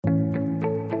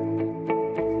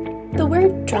The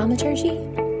word dramaturgy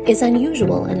is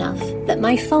unusual enough that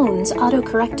my phone's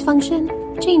autocorrect function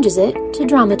changes it to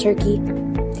dramaturgy.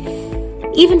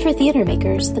 Even for theater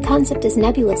makers, the concept is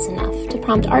nebulous enough to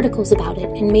prompt articles about it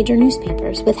in major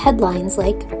newspapers with headlines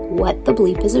like, "What the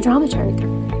bleep is a dramaturg?"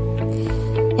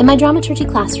 In my dramaturgy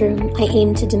classroom, I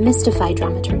aim to demystify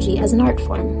dramaturgy as an art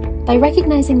form by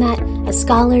recognizing that, as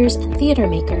scholars and theater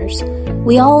makers,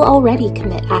 we all already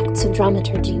commit acts of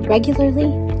dramaturgy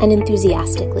regularly and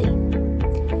enthusiastically.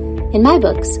 In my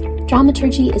books,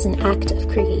 dramaturgy is an act of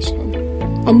creation,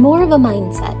 and more of a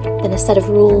mindset than a set of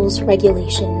rules,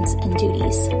 regulations, and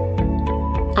duties.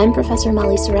 I'm Professor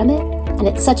Molly Ceremit, and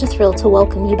it's such a thrill to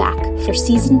welcome you back for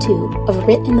Season 2 of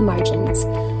Writ in the Margins,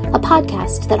 a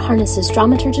podcast that harnesses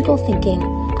dramaturgical thinking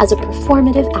as a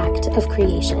performative act of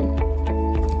creation.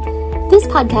 This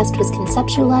podcast was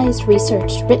conceptualized,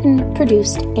 researched, written,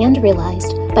 produced, and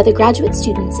realized by the graduate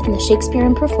students in the Shakespeare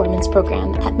and Performance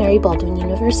program at Mary Baldwin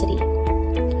University.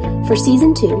 For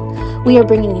Season 2, we are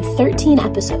bringing you 13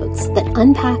 episodes that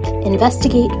unpack,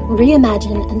 investigate,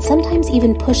 reimagine, and sometimes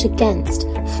even push against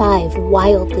 5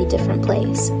 wildly different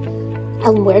plays.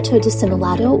 El Muerto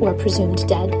Disimulado, or Presumed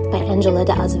Dead, by Angela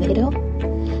de Azevedo,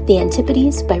 The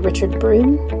Antipodes by Richard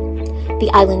Broome,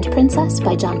 The Island Princess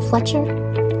by John Fletcher,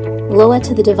 Loa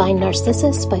to the Divine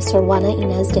Narcissus by Sor Juana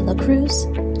Inés de la Cruz,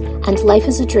 and Life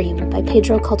is a Dream by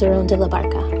Pedro Calderón de la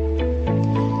Barca.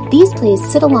 These plays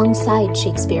sit alongside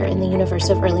Shakespeare in the universe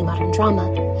of early modern drama,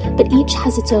 but each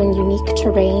has its own unique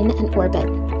terrain and orbit,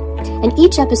 and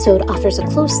each episode offers a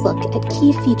close look at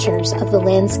key features of the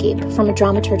landscape from a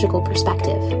dramaturgical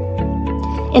perspective.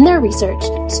 In their research,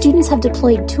 students have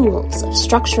deployed tools of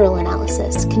structural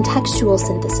analysis, contextual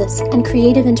synthesis, and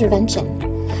creative intervention,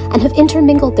 and have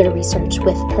intermingled their research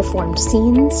with performed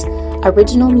scenes,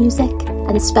 original music,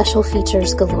 and special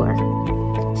features galore.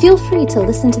 Feel free to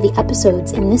listen to the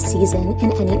episodes in this season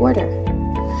in any order.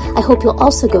 I hope you'll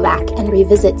also go back and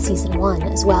revisit Season 1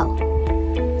 as well.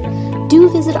 Do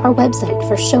visit our website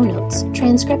for show notes,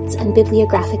 transcripts, and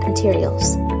bibliographic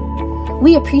materials.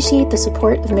 We appreciate the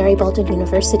support of Mary Baldwin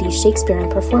University's Shakespeare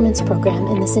and Performance program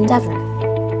in this endeavor.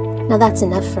 Now that's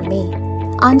enough for me.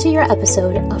 On to your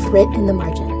episode of Writ in the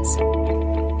Margins.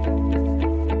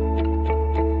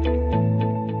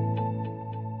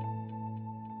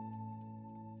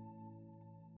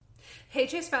 Hey,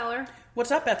 Chase Fowler.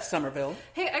 What's up, Beth Somerville?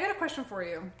 Hey, I got a question for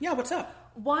you. Yeah, what's up?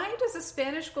 Why does a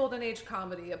Spanish Golden Age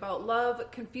comedy about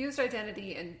love, confused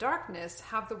identity, and darkness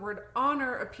have the word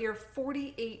honor appear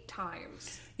 48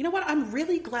 times? You know what? I'm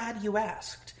really glad you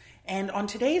asked. And on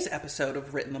today's episode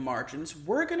of Writ in the Margins,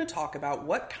 we're going to talk about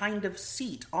what kind of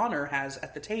seat honor has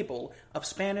at the table of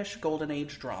Spanish Golden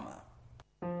Age drama.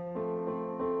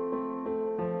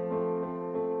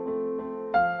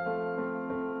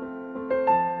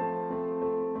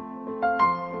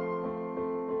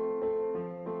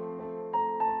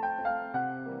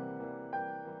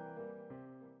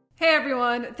 Hey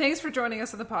everyone, thanks for joining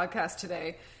us on the podcast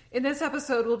today. In this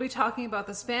episode, we'll be talking about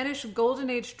the Spanish Golden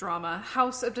Age drama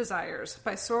House of Desires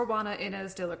by Sor Juana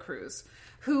Inés de la Cruz,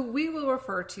 who we will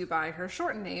refer to by her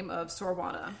shortened name of Sor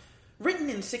Juana. Written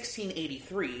in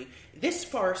 1683, this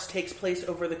farce takes place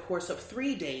over the course of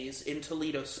 3 days in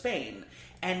Toledo, Spain,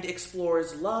 and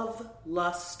explores love,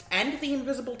 lust, and the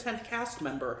invisible 10th cast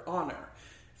member, honor.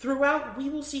 Throughout, we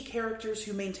will see characters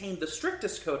who maintain the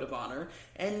strictest code of honor,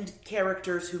 and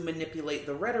characters who manipulate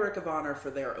the rhetoric of honor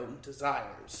for their own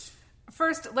desires.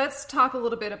 First, let's talk a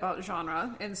little bit about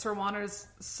genre and Sor Juana's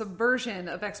subversion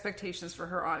of expectations for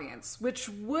her audience, which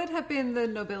would have been the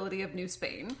nobility of New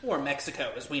Spain. Or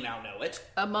Mexico, as we now know it.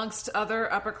 Amongst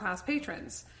other upper-class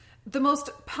patrons. The most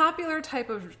popular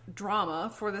type of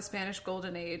drama for the Spanish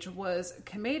Golden Age was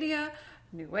Comedia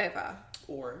Nueva,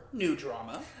 or new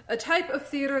drama, a type of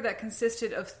theater that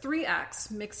consisted of 3 acts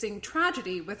mixing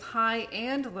tragedy with high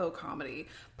and low comedy,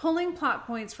 pulling plot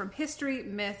points from history,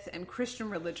 myth, and Christian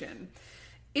religion.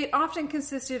 It often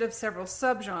consisted of several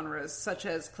subgenres, such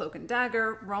as cloak and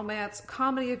dagger, romance,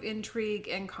 comedy of intrigue,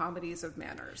 and comedies of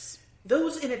manners.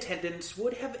 Those in attendance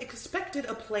would have expected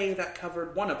a play that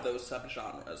covered one of those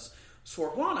subgenres.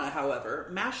 Sor Juana, however,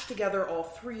 mashed together all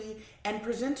 3 and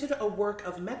presented a work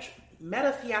of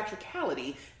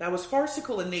meta-theatricality that was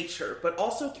farcical in nature, but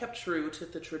also kept true to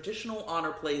the traditional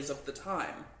honor plays of the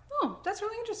time. Oh, that's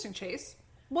really interesting, Chase.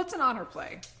 What's an honor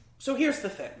play? So here's the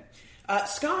thing.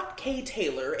 Scott K.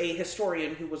 Taylor, a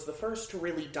historian who was the first to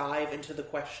really dive into the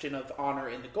question of honor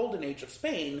in the Golden Age of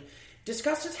Spain,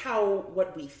 discusses how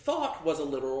what we thought was a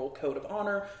literal code of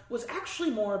honor was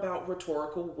actually more about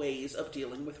rhetorical ways of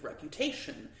dealing with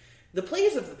reputation. The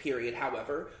plays of the period,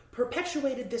 however,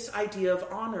 perpetuated this idea of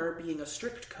honor being a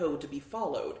strict code to be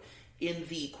followed, In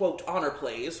the, quote, honor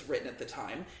plays written at the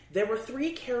time, there were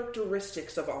 3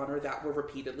 characteristics of honor that were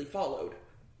repeatedly followed.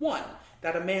 1,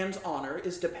 that a man's honor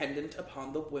is dependent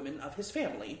upon the women of his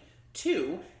family.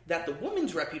 2, that the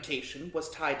woman's reputation was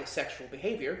tied to sexual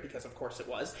behavior, because of course it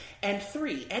was. And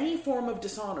 3, any form of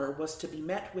dishonor was to be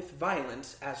met with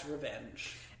violence as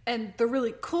revenge. And the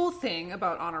really cool thing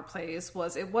about honor plays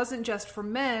was it wasn't just for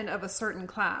men of a certain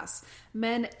class.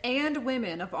 Men and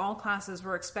women of all classes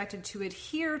were expected to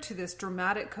adhere to this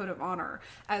dramatic code of honor,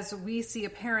 as we see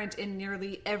apparent in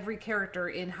nearly every character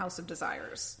in House of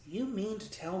Desires. You mean to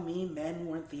tell me men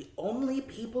weren't the only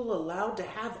people allowed to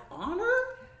have honor?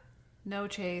 No,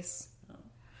 Chase. Oh.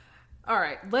 All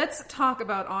right, let's talk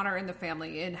about honor in the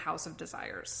family in House of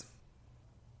Desires.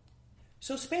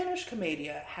 So Spanish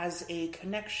Commedia has a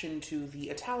connection to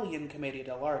the Italian Commedia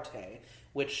dell'arte,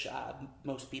 which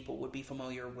most people would be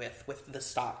familiar with the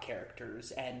stock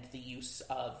characters and the use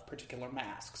of particular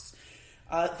masks.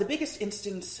 The biggest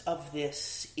instance of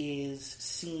this is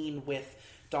seen with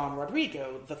Don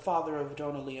Rodrigo, the father of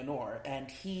Dona Leonor, and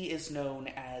he is known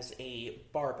as a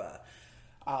barba.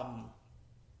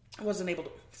 I wasn't able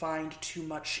to find too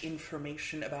much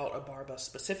information about a barba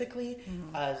specifically.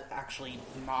 Actually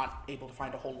not able to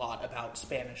find a whole lot about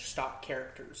Spanish stock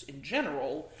characters in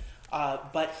general.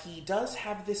 But he does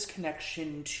have this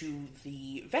connection to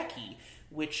the vecchi,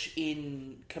 which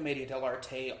in Commedia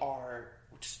dell'arte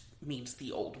which means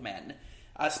the old men.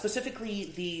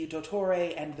 Specifically the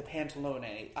dottore and the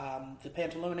pantalone. The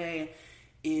pantalone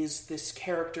is this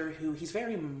character who, he's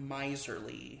very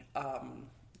miserly.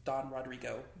 Don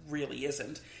Rodrigo really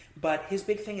isn't. But his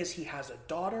big thing is he has a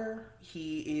daughter.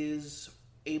 He is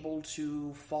able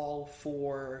to fall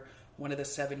for one of the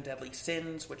 7 deadly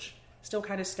sins, which still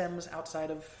kind of stems outside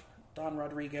of Don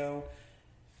Rodrigo.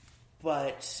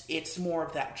 But it's more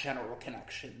of that general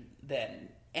connection than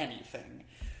anything.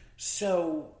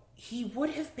 So he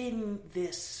would have been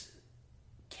this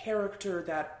character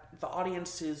that the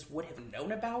audiences would have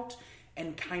known about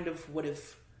and kind of would have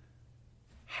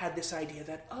had this idea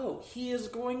that, oh, he is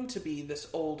going to be this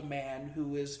old man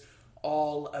who is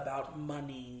all about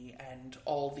money and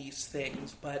all these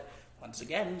things. But once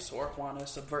again, Sor Juana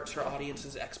subverts her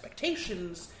audience's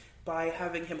expectations by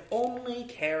having him only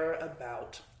care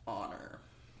about honor.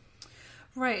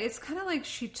 Right. It's kind of like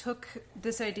she took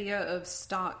this idea of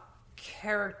stock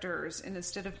characters and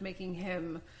instead of making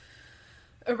him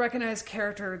a recognized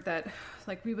character that,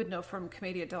 like, we would know from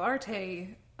Commedia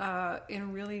dell'arte,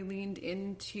 and really leaned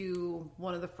into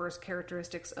one of the first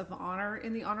characteristics of honor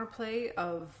in the honor play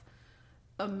of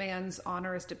a man's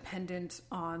honor is dependent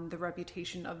on the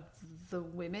reputation of the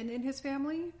women in his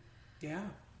family. Yeah.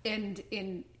 And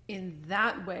in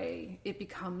that way, it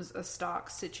becomes a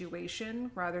stock situation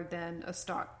rather than a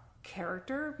stock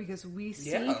character, because we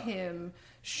see him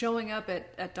showing up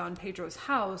at Don Pedro's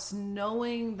house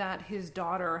knowing that his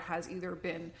daughter has either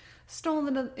been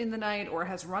stolen in the night or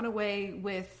has run away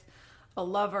with a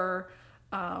lover,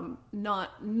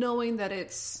 not knowing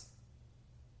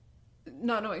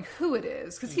who it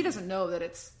is, because he doesn't know that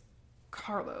it's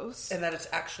Carlos. And that it's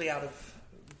actually out of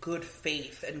good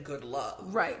faith and good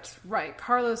love. Right.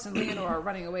 Carlos and Leonor are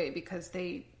running away because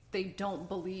they don't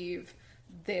believe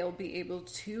they'll be able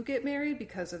to get married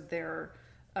because of their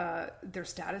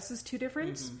status is too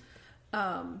different.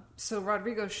 So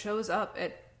Rodrigo shows up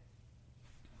at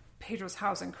Pedro's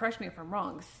house, and correct me if I'm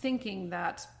wrong, thinking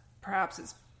that perhaps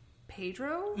it's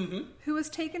Pedro who has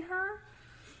taken her.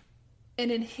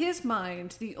 And in his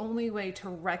mind, the only way to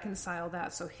reconcile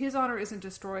that, so his honor isn't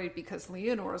destroyed because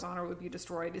Leonor's honor would be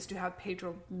destroyed, is to have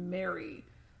Pedro marry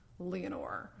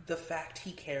Leonor. The fact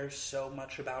he cares so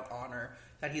much about honor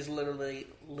that he's literally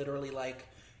like,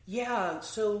 yeah,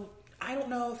 so I don't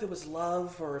know if it was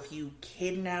love or if you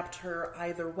kidnapped her.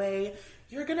 Either way,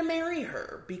 you're gonna marry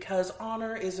her because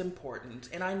honor is important,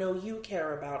 and I know you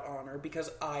care about honor because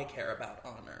I care about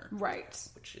honor. Right.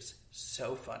 Which is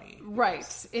so funny.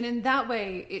 Right. And in that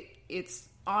way, it's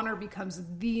honor becomes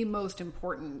the most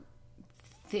important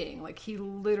thing. Like, he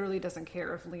literally doesn't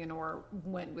care if Leonor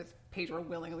went with Pedro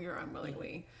willingly or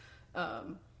unwillingly.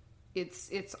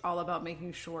 It's all about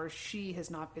making sure she has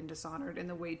not been dishonored, and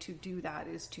the way to do that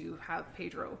is to have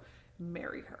Pedro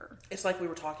marry her. It's like we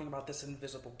were talking about this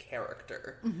invisible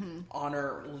character.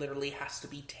 Honor literally has to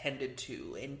be tended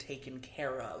to and taken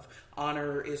care of.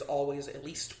 Honor is always, at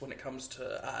least when it comes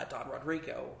to Don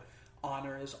Rodrigo,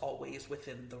 honor is always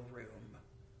within the room.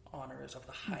 Honor is of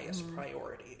the highest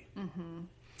priority.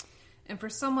 And for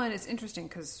someone, it's interesting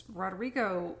because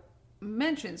Rodrigo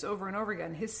mentions over and over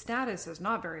again his status is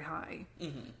not very high,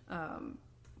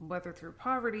 whether through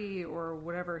poverty or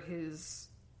whatever his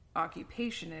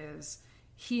occupation is.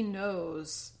 he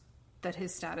knows that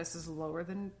his status is lower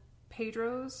than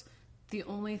Pedro's. The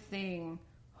only thing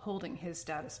holding his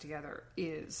status together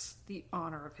is the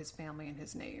honor of his family and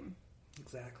his name.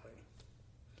 Exactly.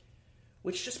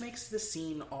 Which just makes the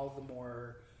scene all the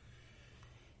more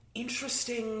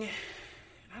interesting.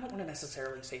 I don't want to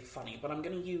necessarily say funny, but I'm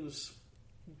going to use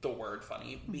the word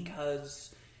funny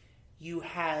because you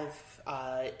have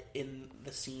in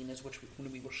the scene, which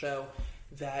we will show,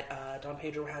 that Don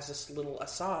Pedro has this little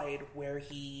aside where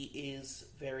he is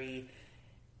very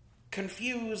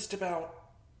confused about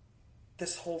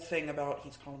this whole thing about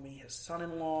he's calling me his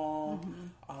son-in-law.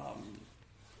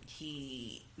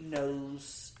 He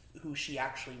knows who she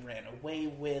actually ran away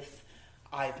with.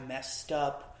 I've messed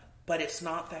up. But it's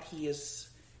not that he is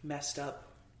messed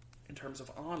up in terms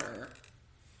of honor.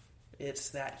 It's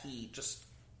that he just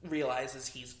realizes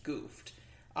he's goofed.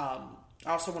 I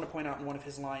also want to point out in one of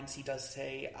his lines, he does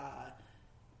say,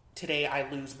 today I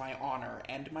lose my honor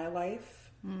and my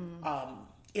life.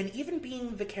 And even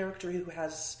being the character who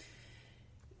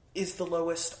is the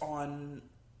lowest on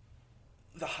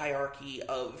the hierarchy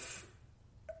of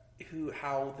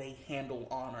how they handle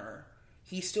honor,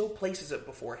 he still places it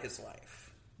before his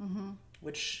life.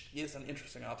 Which is an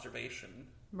interesting observation.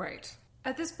 Right.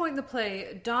 At this point in the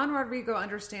play, Don Rodrigo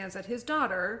understands that his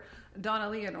daughter, Donna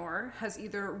Leonor, has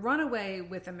either run away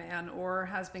with a man or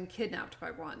has been kidnapped by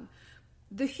one.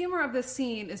 The humor of this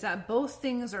scene is that both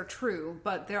things are true,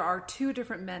 but there are two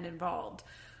different men involved.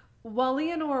 While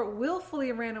Leonor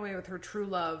willfully ran away with her true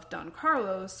love, Don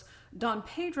Carlos, Don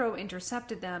Pedro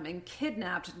intercepted them and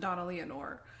kidnapped Donna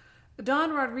Leonor.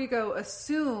 Don Rodrigo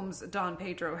assumes Don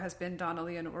Pedro has been Donna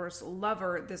Leonor's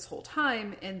lover this whole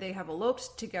time, and they have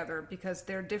eloped together because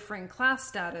their differing class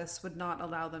status would not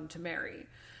allow them to marry.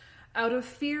 Out of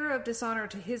fear of dishonor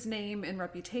to his name and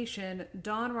reputation,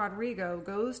 Don Rodrigo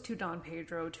goes to Don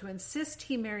Pedro to insist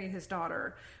he marry his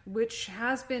daughter, which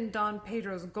has been Don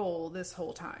Pedro's goal this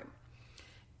whole time.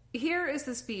 Here is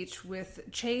the speech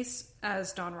with Chase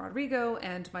as Don Rodrigo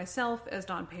and myself as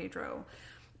Don Pedro.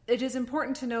 It is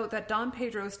important to note that Don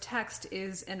Pedro's text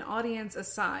is an audience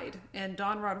aside, and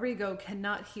Don Rodrigo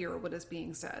cannot hear what is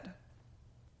being said.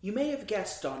 You may have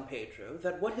guessed, Don Pedro,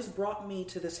 that what has brought me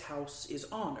to this house is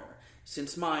honor,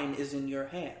 since mine is in your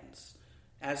hands.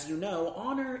 As you know,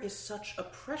 honor is such a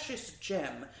precious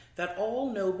gem that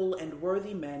all noble and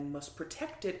worthy men must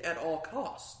protect it at all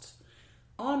costs.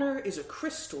 Honor is a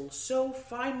crystal so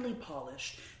finely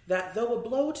polished that though a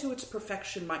blow to its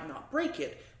perfection might not break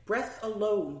it, breath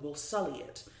alone will sully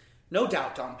it. No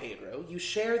doubt, Don Pedro, you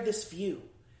share this view.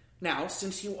 Now,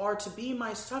 since you are to be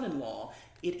my son-in-law,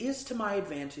 it is to my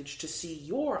advantage to see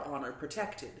your honor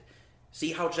protected.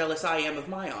 See how jealous I am of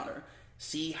my honor.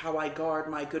 See how I guard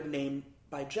my good name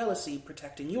by jealousy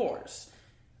protecting yours.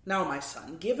 Now, my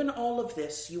son, given all of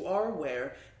this, you are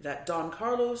aware that Don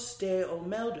Carlos de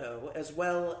Olmedo, as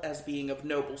well as being of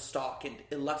noble stock and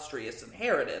illustrious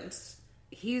inheritance...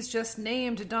 He's just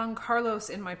named Don Carlos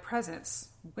in my presence.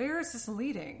 Where is this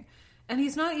leading? And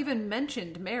he's not even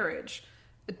mentioned marriage.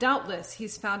 Doubtless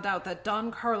he's found out that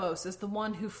Don Carlos is the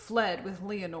one who fled with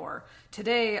Leonor.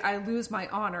 Today I lose my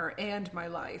honor and my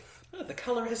life. The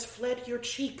color has fled your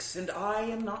cheeks, and I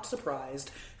am not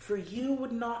surprised, for you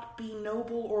would not be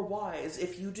noble or wise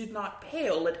if you did not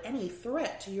pale at any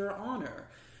threat to your honor.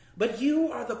 But you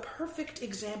are the perfect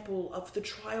example of the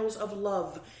trials of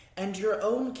love, and your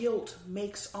own guilt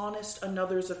makes honest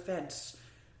another's offense.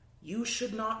 You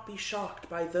should not be shocked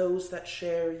by those that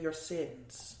share your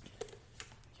sins.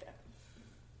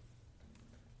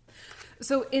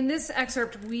 So in this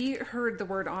excerpt, we heard the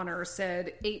word honor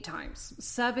said 8 times.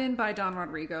 7 by Don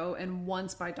Rodrigo and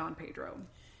once by Don Pedro.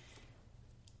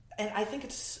 And I think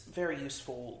it's very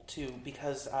useful, too,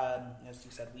 because, as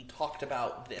you said, we talked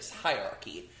about this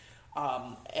hierarchy,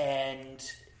 and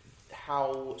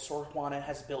how Sor Juana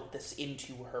has built this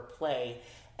into her play.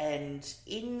 And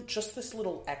in just this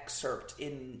little excerpt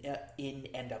in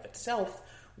and of itself,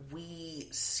 we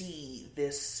see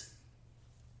this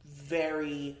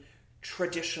very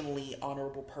traditionally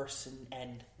honorable person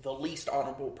and the least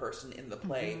honorable person in the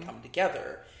play come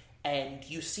together. And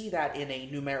you see that in a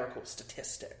numerical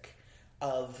statistic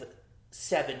of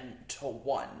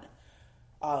 7-1.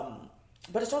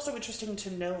 But it's also interesting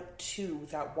to note, too,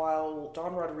 that while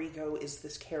Don Rodrigo is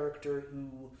this character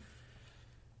who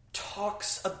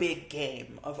talks a big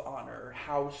game of honor,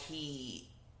 how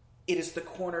it is the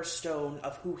cornerstone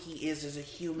of who he is as a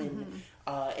human,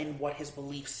 and what his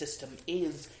belief system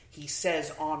is. He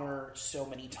says honor so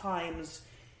many times.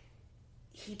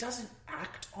 he doesn't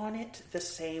act on it the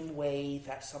same way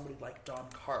that somebody like Don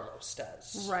Carlos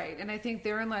does. Right, and I think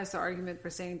therein lies the argument for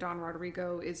saying Don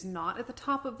Rodrigo is not at the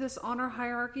top of this honor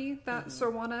hierarchy that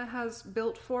Sor Juana has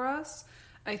built for us.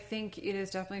 I think it is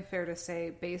definitely fair to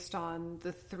say, based on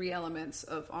the three elements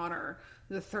of honor,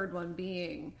 the third one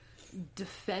being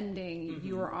defending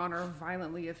your honor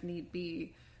violently if need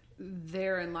be,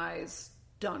 therein lies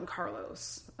Don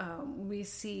Carlos. We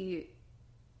see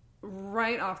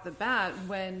right off the bat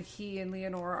when he and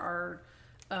Leonor are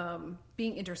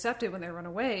being intercepted when they run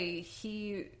away,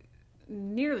 he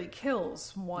nearly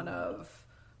kills one of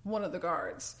the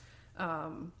guards.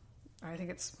 I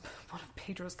think it's one of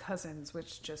Pedro's cousins,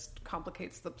 which just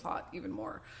complicates the plot even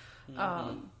more.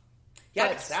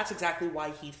 That's exactly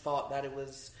why he thought that it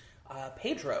was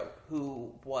Pedro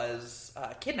who was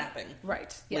kidnapping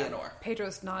Leonor.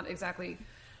 Pedro's not exactly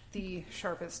the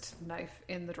sharpest knife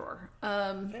in the drawer.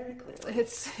 Very clearly.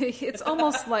 It's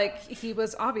almost like he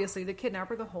was obviously the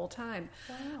kidnapper the whole time.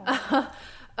 Wow.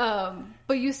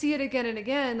 But you see it again and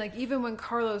again, like even when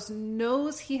Carlos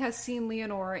knows he has seen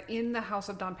Leonor in the house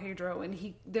of Don Pedro,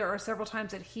 and there are several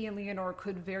times that he and Leonor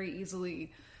could very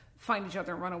easily find each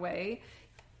other and run away.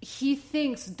 He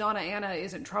thinks Donna Anna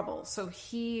is in trouble, so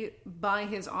he, by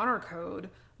his honor code,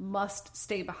 must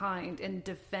stay behind and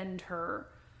defend her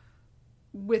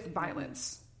with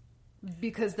violence,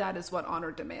 because that is what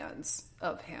honor demands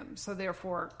of him. So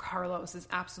therefore, Carlos is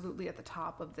absolutely at the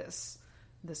top of this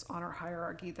honor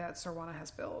hierarchy that Sor Juana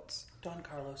has built. Don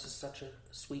Carlos is such a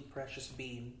sweet, precious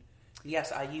being.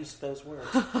 Yes, I used those words.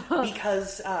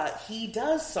 Because he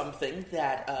does something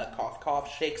that, cough,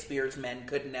 cough, Shakespeare's men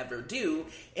could never do,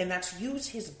 and that's use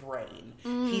his brain.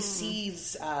 He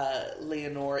sees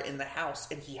Leonor in the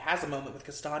house, and he has a moment with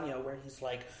Castanio where he's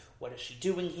like, what is she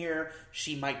doing here?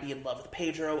 She might be in love with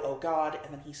Pedro, oh God.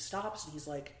 And then he stops, and he's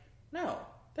like, no,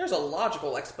 there's a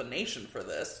logical explanation for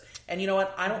this. And you know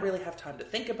what? I don't really have time to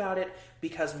think about it,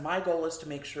 because my goal is to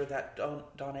make sure that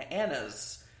Donna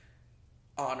Anna's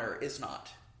honor is not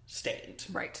stained.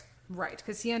 Right.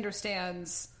 Because he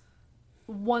understands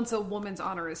once a woman's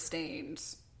honor is stained,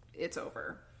 it's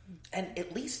over. And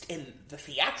at least in the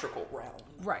theatrical realm.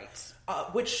 Right.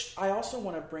 Which I also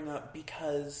want to bring up,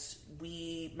 because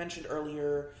we mentioned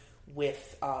earlier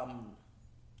with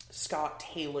Scott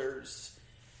Taylor's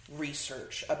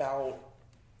research about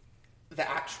the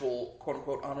actual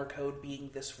quote-unquote honor code being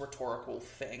this rhetorical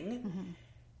thing.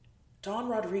 Don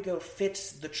Rodrigo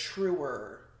fits the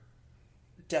truer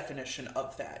definition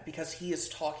of that, because he is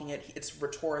talking it's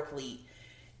rhetorically,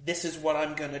 this is what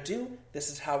I'm going to do, this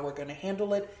is how we're going to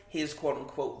handle it. His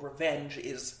quote-unquote revenge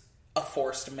is a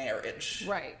forced marriage.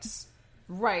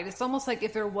 Right. It's almost like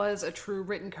if there was a true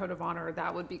written code of honor,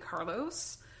 that would be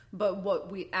Carlos. But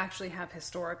what we actually have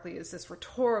historically is this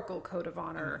rhetorical code of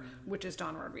honor, which is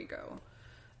Don Rodrigo.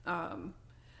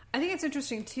 I think it's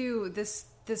interesting, too, this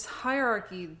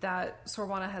hierarchy that Sor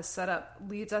Juana has set up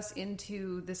leads us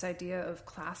into this idea of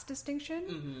class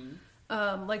distinction.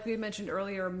 Like we mentioned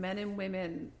earlier, men and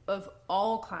women of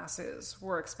all classes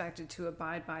were expected to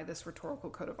abide by this rhetorical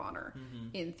code of honor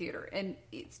in theater. And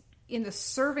it's, in the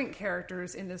servant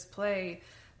characters in this play,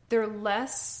 they're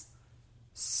less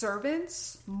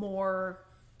servants, more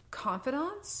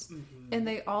confidants, and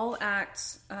they all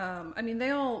act,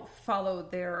 they all follow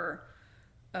their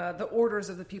the orders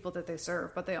of the people that they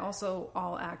serve, but they also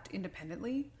all act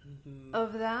independently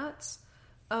of that,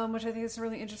 which I think is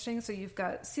really interesting. So you've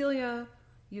got Celia,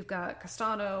 you've got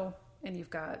Castano, and you've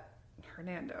got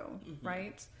Hernando,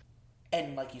 right?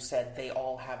 And like you said, they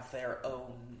all have their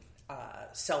own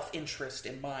self-interest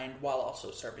in mind, while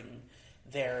also serving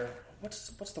their, what's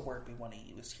the word we want to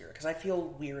use here? Because I feel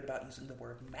weird about using the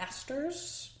word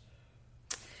masters.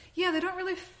 Yeah, they don't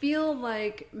really feel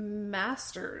like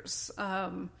masters.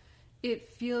 It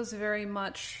feels very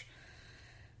much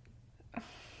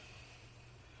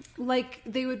like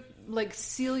they would, like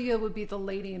Celia would be the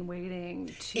lady in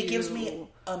waiting to... It gives me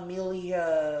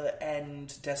Amelia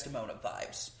and Desdemona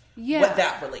vibes. Yeah. With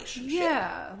that relationship.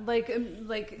 Yeah. Like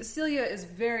Celia is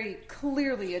very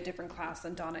clearly a different class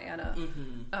than Donna Anna.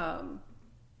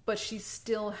 But she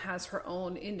still has her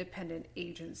own independent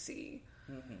agency.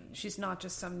 She's not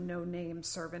just some no-name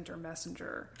servant or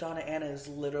messenger. Donna Anna is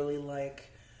literally like,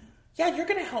 yeah, you're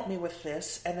going to help me with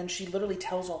this. And then she literally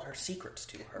tells all her secrets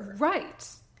to her.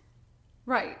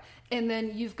 Right. And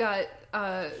then you've got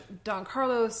Don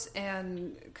Carlos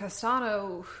and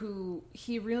Castano, who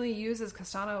he really uses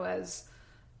Castano as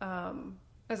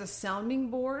as a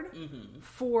sounding board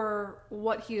for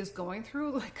what he is going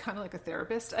through, like kind of like a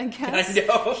therapist, I guess. I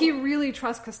know. He really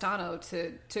trusts Castano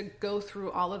to go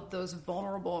through all of those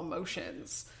vulnerable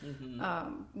emotions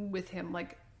with him,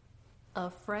 like a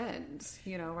friend,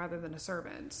 rather than a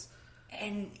servant.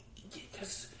 And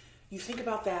because you think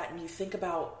about that, and you think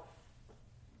about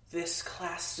this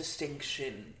class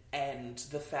distinction, and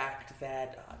the fact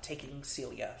that, taking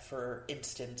Celia, for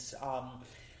instance,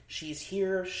 she's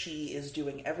here, she is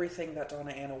doing everything that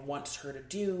Donna Anna wants her to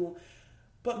do,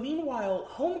 but meanwhile,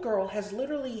 Homegirl has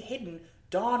literally hidden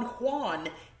Don Juan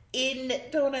in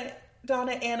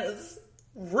Donna Anna's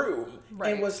room,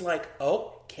 and was like,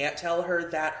 oh, can't tell her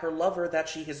that her lover that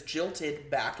she has jilted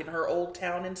back in her old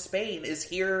town in Spain is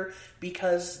here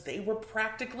because they were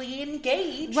practically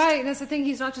engaged. Right, and that's the thing,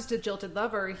 he's not just a jilted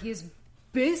lover, he's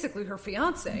basically her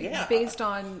fiancé. Yeah. Based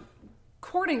on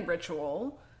courting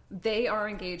ritual, they are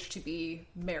engaged to be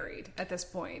married at this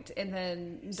point. And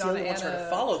then Donna Celia wants her to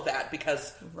follow that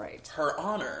because her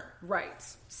honor. Right.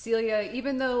 Celia,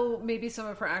 even though maybe some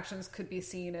of her actions could be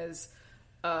seen as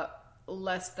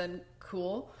less than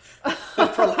cool.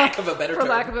 For lack of a better term. For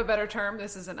lack of a better term.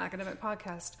 This is an academic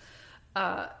podcast.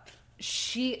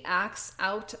 She acts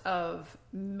out of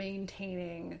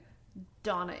maintaining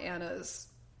Donna Anna's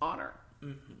honor.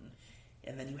 Mm-hmm.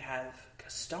 And then you have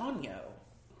Castano,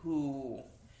 who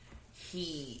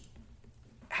he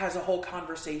has a whole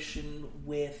conversation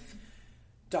with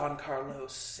Don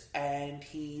Carlos, and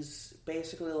he's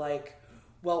basically like,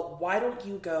 well, why don't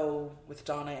you go with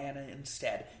Donna Anna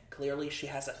instead? Clearly she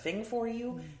has a thing for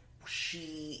you.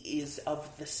 She is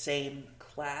of the same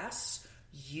class.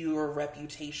 Your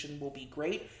reputation will be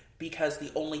great, because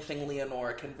the only thing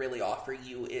Leonora can really offer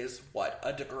you is, what,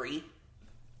 a degree?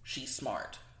 She's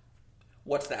smart.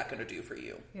 What's that going to do for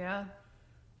you? Yeah.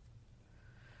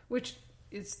 Which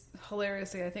is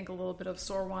hilariously, I think, a little bit of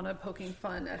Sorwana poking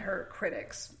fun at her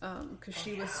critics. Because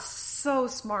she was so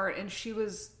smart, and she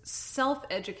was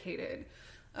self-educated.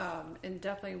 And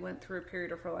definitely went through a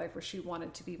period of her life where she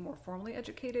wanted to be more formally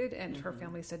educated, and her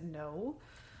family said no.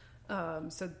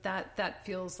 So that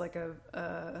feels like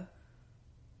a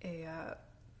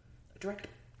direct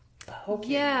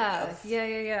poking.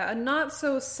 Yeah. A not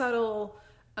so subtle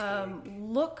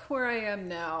look where I am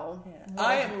now. Yeah.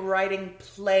 I am writing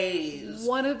plays.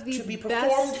 One of the to be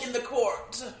performed in the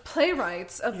court.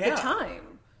 Playwrights of the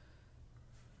time.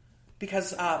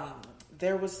 Because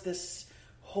there was this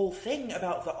whole thing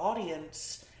about the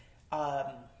audience,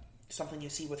 something you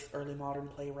see with early modern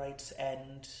playwrights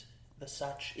and the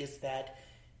such, is that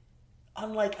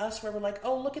unlike us, where we're like,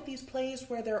 oh, look at these plays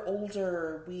where they're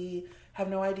older, we have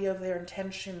no idea of their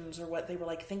intentions or what they were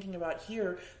like thinking about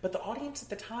here, but the audience at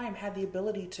the time had the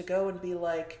ability to go and be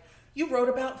like, you wrote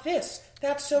about this,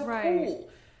 that's so cool.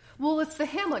 Well, it's the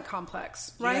Hamlet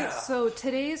complex, right? Yeah. So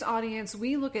today's audience,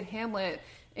 we look at Hamlet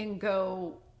and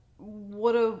go,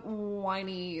 what a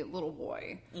whiny little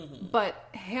boy. But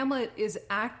Hamlet is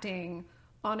acting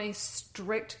on a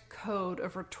strict code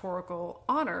of rhetorical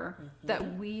honor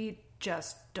that we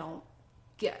just don't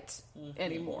get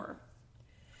anymore.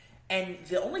 And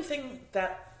the only thing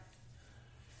that...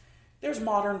 There's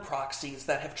modern proxies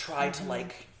that have tried to,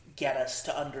 get us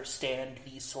to understand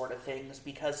these sort of things,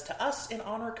 because to us, an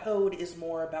honor code is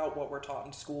more about what we're taught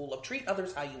in school of treat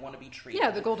others how you want to be treated.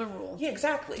 Yeah, the golden rule. Yeah,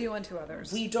 exactly. Do unto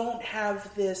others. We don't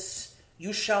have this,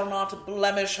 you shall not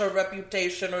blemish her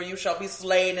reputation or you shall be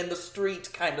slain in the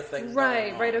street kind of thing.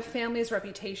 Right. A family's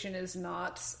reputation is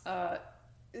not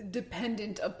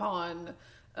dependent upon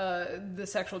the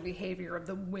sexual behavior of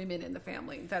the women in the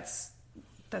family. That's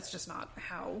just not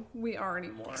how we are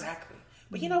anymore. Exactly.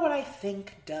 But you know what I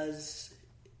think does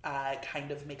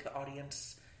kind of make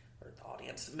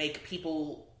make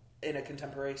people in a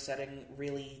contemporary setting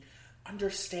really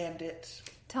understand it?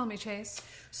 Tell me, Chase.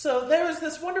 So there's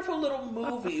this wonderful little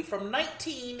movie from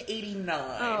 1989.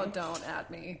 Oh, don't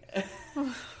at me.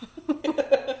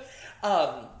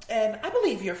 And I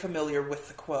believe you're familiar with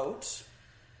the quote.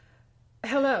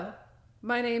 Hello,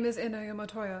 my name is Inoue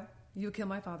Montoya. You kill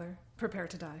my father. Prepare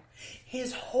to die.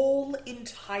 His whole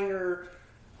entire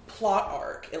plot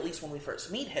arc, at least when we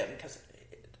first meet him, because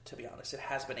to be honest, it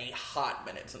has been a hot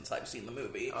minute since I've seen the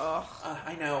movie.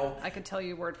 I know. I could tell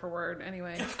you word for word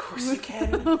anyway. Of course you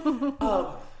can.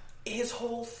 His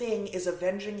whole thing is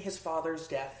avenging his father's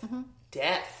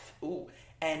death.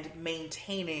 And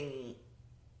maintaining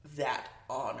that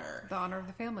honor. The honor of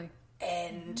the family.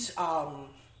 And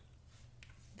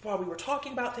while we were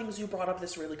talking about things, you brought up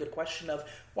this really good question of,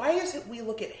 why is it we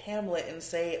look at Hamlet and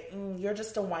say, you're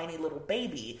just a whiny little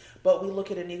baby, but we look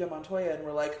at Inigo Montoya and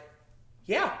we're like,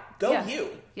 yeah, go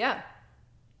you. Yeah.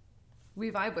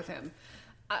 We vibe with him.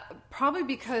 Probably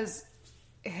because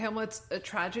Hamlet's a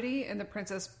tragedy and The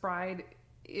Princess Bride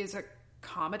is a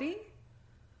comedy.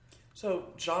 So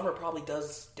genre probably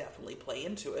does definitely play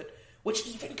into it, which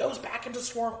even goes back into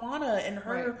Sor Juana and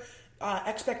her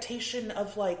expectation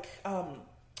of like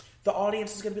the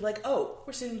audience is going to be like, oh,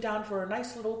 we're sitting down for a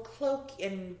nice little Cloak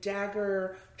and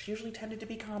Dagger, which usually tended to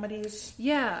be comedies.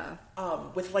 Yeah.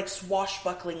 With like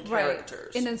swashbuckling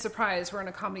characters. And then surprise, we're in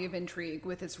a comedy of intrigue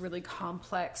with its really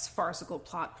complex farcical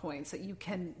plot points that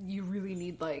you really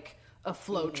need like a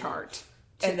flow chart.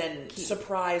 And then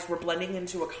surprise, we're blending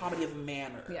into a comedy of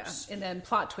manners. Yeah. And then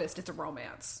plot twist, it's a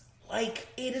romance. Like,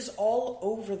 it is all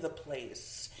over the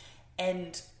place.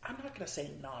 And I'm not going to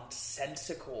say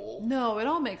nonsensical. No, it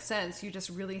all makes sense. You just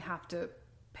really have to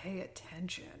pay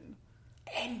attention.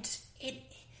 And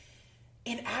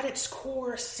at its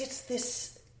core sits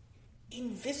this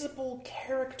invisible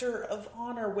character of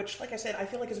honor, which, like I said, I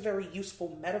feel like is a very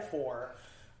useful metaphor.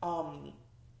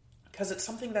 Because it's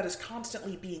something that is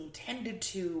constantly being tended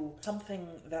to, something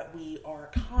that we are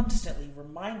constantly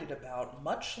reminded about,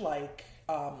 much like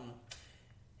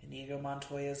Inigo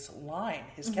Montoya's line,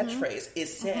 his catchphrase,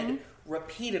 is said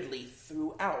repeatedly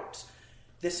throughout.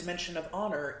 This mention of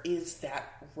honor is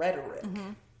that rhetoric.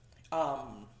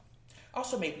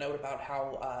 Also made note about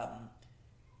how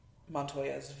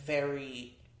Montoya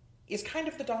is kind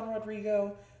of the Don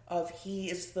Rodrigo of he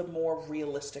is the more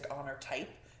realistic honor type.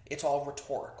 It's all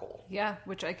rhetorical. Yeah,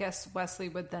 which I guess Wesley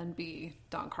would then be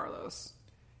Don Carlos.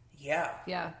 Yeah.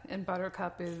 Yeah, and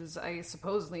Buttercup is, I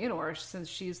suppose, Leonor, since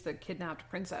she's the kidnapped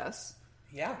princess.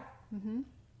 Yeah.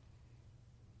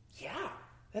 Yeah.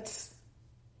 It's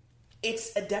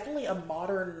definitely a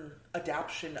modern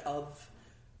adaptation of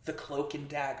the Cloak and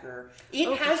Dagger.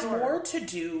 It has more to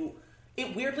do...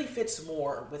 It weirdly fits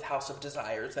more with House of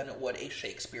Desires than it would a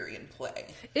Shakespearean play.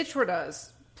 It sure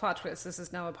does. Plot twist. This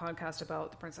is now a podcast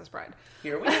about The Princess Bride.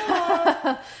 Here we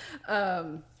are.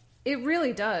 It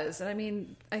really does. And I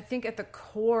mean, I think at the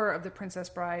core of The Princess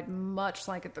Bride, much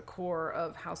like at the core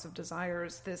of House of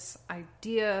Desires, this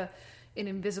idea, an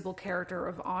invisible character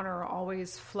of honor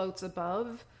always floats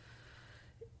above,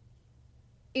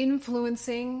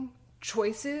 influencing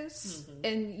choices.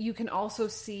 And you can also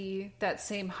see that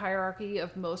same hierarchy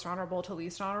of most honorable to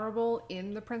least honorable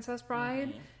in The Princess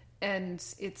Bride. And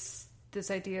it's this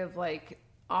idea of like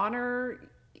honor,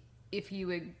 if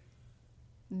you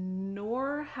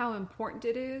ignore how important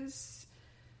it is,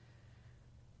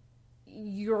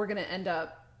 you're going to end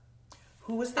up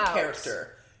Who is the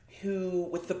character who,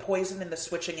 with the poison and the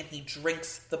switching, and he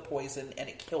drinks the poison and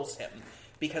it kills him?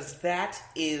 Because that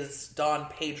is Don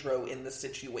Pedro in the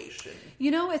situation.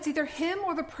 You know, it's either him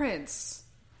or the prince.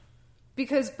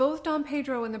 Because both Don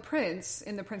Pedro and the prince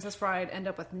in The Princess Bride end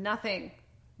up with nothing.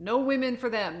 No women for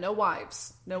them, no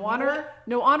wives, no honor,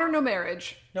 no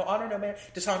marriage. No honor, no marriage.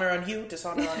 Dishonor on you,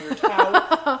 dishonor on your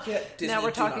child. Disney, now we're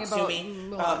talking about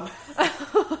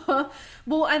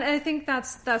well, and I think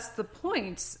that's the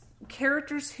point.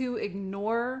 Characters who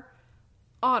ignore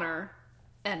honor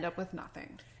end up with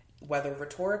nothing. Whether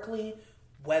rhetorically,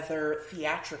 whether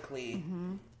theatrically,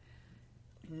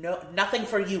 nothing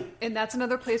for you. And that's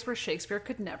another place where Shakespeare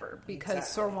could never, because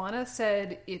Sor Juana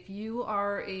said, if you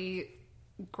are a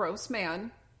gross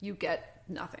man, you get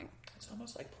nothing. It's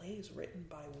almost like plays written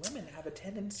by women have a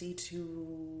tendency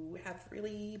to have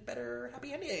really better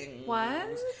happy endings.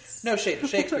 What? No shade to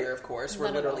Shakespeare, of course. We're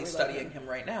literally studying him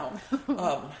right now.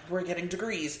 We're getting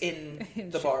degrees in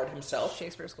the Bard himself.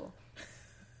 Shakespeare School.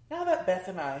 Now that Beth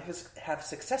and I have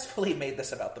successfully made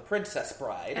this about The Princess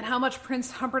Bride... And how much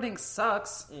Prince Humperdinck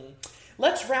sucks.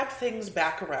 Let's wrap things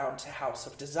back around to House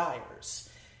of Desires.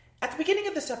 At the beginning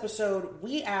of this episode,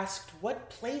 we asked what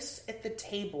place at the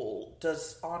table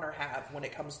does honor have when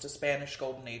it comes to Spanish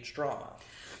Golden Age drama?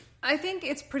 I think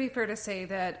it's pretty fair to say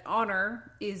that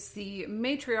honor is the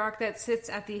matriarch that sits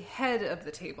at the head of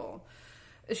the table.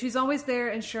 She's always there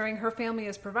ensuring her family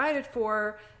is provided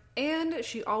for, and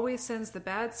she always sends the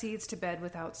bad seeds to bed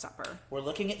without supper. We're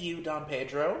looking at you, Don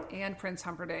Pedro. And Prince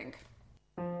Humperdinck.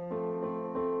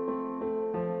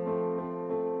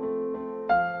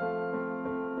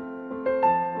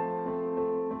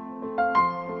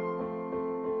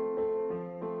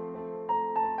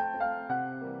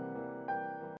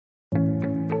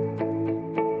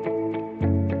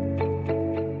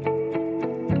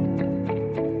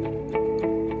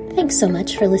 Thanks so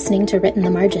much for listening to Written the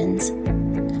Margins.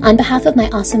 On behalf of my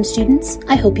awesome students,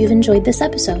 I hope you've enjoyed this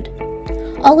episode.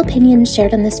 All opinions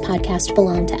shared on this podcast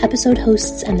belong to episode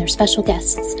hosts and their special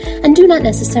guests, and do not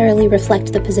necessarily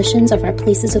reflect the positions of our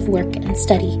places of work and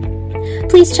study.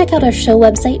 Please check out our show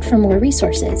website for more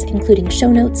resources, including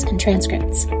show notes and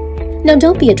transcripts. Now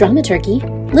don't be a dramaturgy.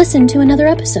 Listen to another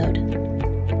episode.